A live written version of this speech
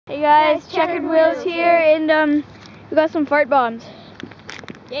Hey guys, Checkered Wheels here, and we got some fart bombs.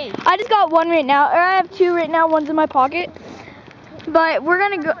 Yay. I just got one right now, or I have two right now. One's in my pocket. But we're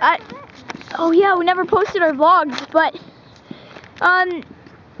gonna go. Oh yeah, we never posted our vlogs, but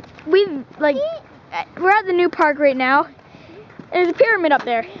we're at the new park right now. There's a pyramid up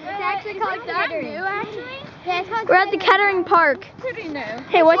there. It's actually called Kettering. Yeah, it's called We're at the Kettering Park. Pretty new.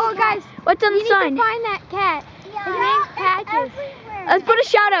 Hey, what's Oh guys, what's on the you sign? need to find that cat. His name's Patches. Let's put a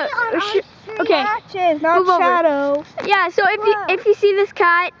shout out. Okay. Patches, not Move over. Shadow. Yeah. So if you see this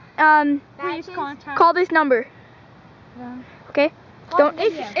cat, Please contact. call this number. Okay. Don't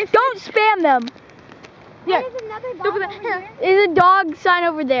spam them. Yeah. There's another dog over here. There's a dog sign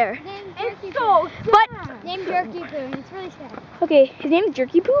over there. It's so But named Jerky Poo, and it's really sad. okay, his name's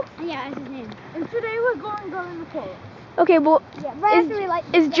Jerky Poo. Yeah, that's his name. And today we're going to go in the pool. Okay, well, Yeah, right after we like.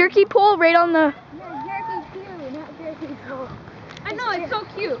 is Jerky Pool right on the? Yeah, Jerky Poo, not Jerky Pool. I know, it's so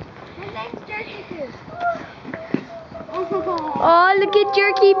cute. His name's Jerky Poo. Oh, look at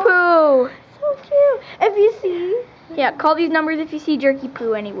Jerky Poo. So cute. If you see. Yeah, call these numbers if you see Jerky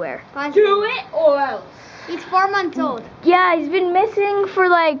Poo anywhere. Do it or else. He's 4 months old. Yeah, he's been missing for a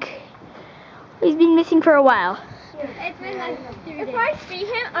while. It's been like 3 days. If I see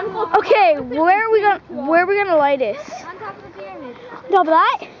him, I'm going. Okay, where are we gonna light this? On top of the pyramid. On top of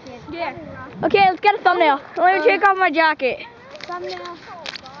that? Yeah. Okay, let's get a thumbnail. Let me take off my jacket. Thumbnail.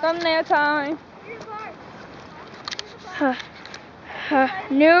 Thumbnail time.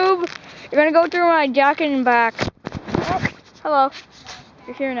 Noob, you're gonna go through my jacket and back. Oh, hello.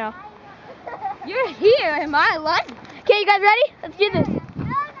 You're here now. You're here in my life. Okay, you guys ready? Let's do this.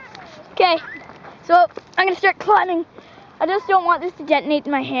 Okay, so I'm gonna start climbing. I just don't want this to detonate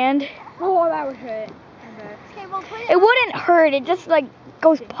in my hand. Oh, that would hurt. Okay, we'll put It wouldn't hurt. It just like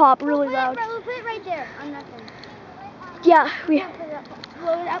goes pop really loud. We'll put it right there on that thing. Yeah, we.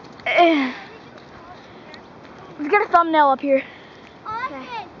 Blow it up. Let's get a thumbnail up here. Austin,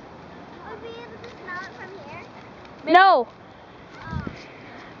 would we be able to smell it from here? No.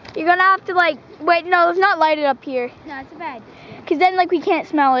 You're gonna have to wait. No, let's not light it up here. No, it's a bad. Cause then we can't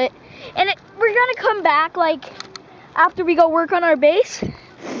smell it. And we're gonna come back after we go work on our base,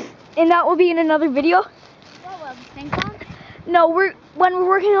 and that will be in another video. What will the thing called? No, when we're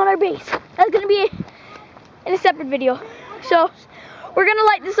working on our base. That's gonna be in a separate video. So we're gonna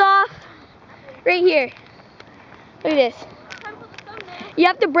light this off right here. Look at this. You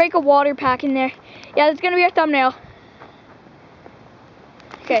have to break a water pack in there. Yeah, that's gonna be our thumbnail.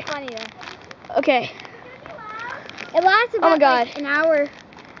 Okay. Funny though. Okay. It lasts about Oh my God. an hour.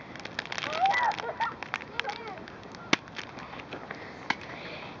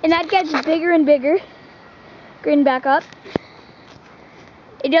 And that gets bigger and bigger. Grin back up.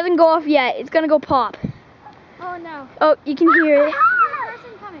 It doesn't go off yet. It's gonna go pop. Oh no. Oh, you can hear it.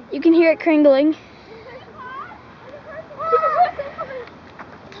 Person coming. You can hear it cringling.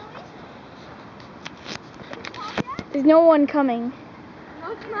 There's no one coming.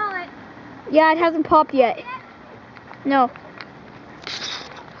 Don't smell it. Yeah, it hasn't popped yet. No.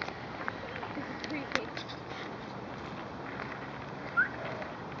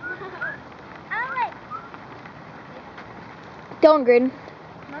 Don't grin.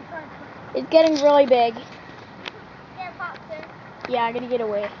 It's getting really big. Yeah, I gotta get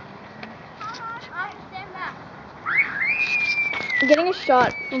away. I'm getting a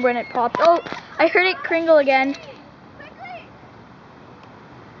shot from when it popped. Oh, I heard it cringle again.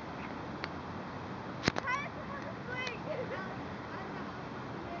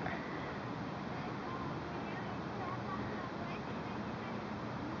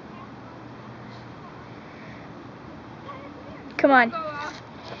 Come on.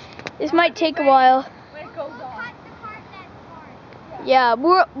 This might take a while. Yeah,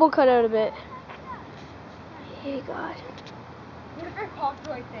 we'll cut out a bit. Hey God. What if it popped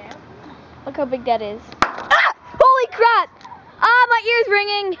right there? Look how big that is. Ah! Holy crap! Ah, my ear's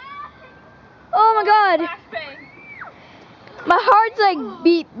ringing. Oh my God. My heart's like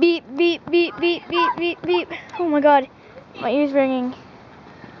beep, beep, beep, beep, beep, beep, beep, beep. Oh my God. My ear's ringing.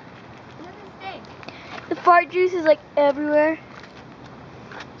 The fart juice is everywhere.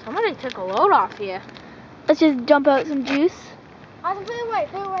 Somebody took a load off here. Let's just dump out some juice. Austin, put it away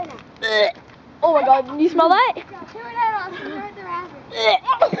now. Oh my God, do you smell that? Pour it out, Austin. Pour it the raspberry.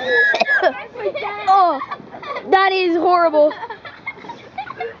 Oh, that is horrible.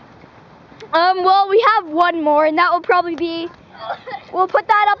 Well, we have one more, and that will probably be. We'll put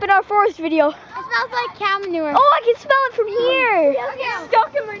that up in our forest video. It smells like cow manure. Oh, I can smell it from here. It's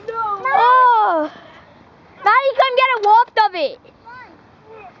stuck in my nose. Oh, Maddie, come get a waft of it.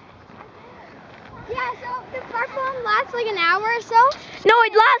 Yeah, so the fart bomb lasts like an hour or so? No,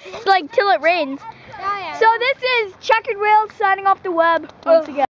 it lasts like till it rains. Yeah. So this is Checkered Whales signing off the web once again.